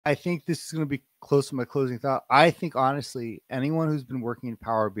I think this is going to be close to my closing thought. I think honestly, anyone who's been working in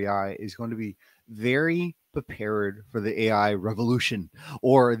Power BI is going to be very prepared for the AI revolution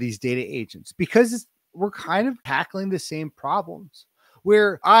or these data agents because we're kind of tackling the same problems.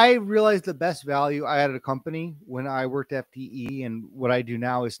 Where I realized the best value I had at a company when I worked at FTE and what I do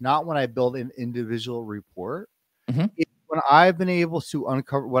now is not when I build an individual report. Mhm. When I've been able to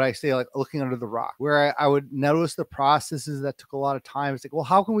uncover what I say, like looking under the rock, where I would notice the processes that took a lot of time. It's like, well,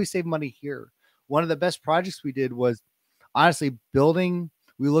 how can we save money here? One of the best projects we did was honestly building.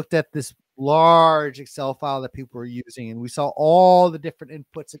 We looked at this large Excel file that people were using, and we saw all the different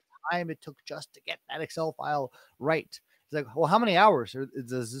inputs and time it took just to get that Excel file right. It's like, well, how many hours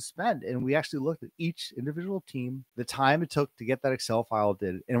does this spend? And we actually looked at each individual team, the time it took to get that Excel file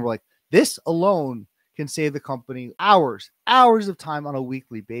did, and we're like, this alone can save the company hours of time on a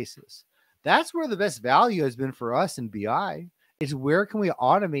weekly basis. That's where the best value has been for us in BI. Is where can we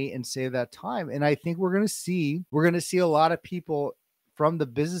automate and save that time? And I think we're going to see a lot of people from the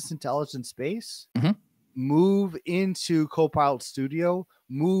business intelligence space move into Copilot Studio,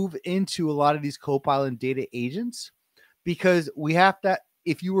 move into a lot of these Copilot data agents, because we have to.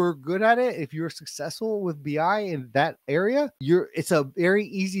 If you were good at it, if you're successful with BI in that area, it's a very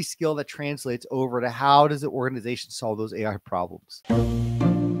easy skill that translates over to how does the organization solve those AI problems.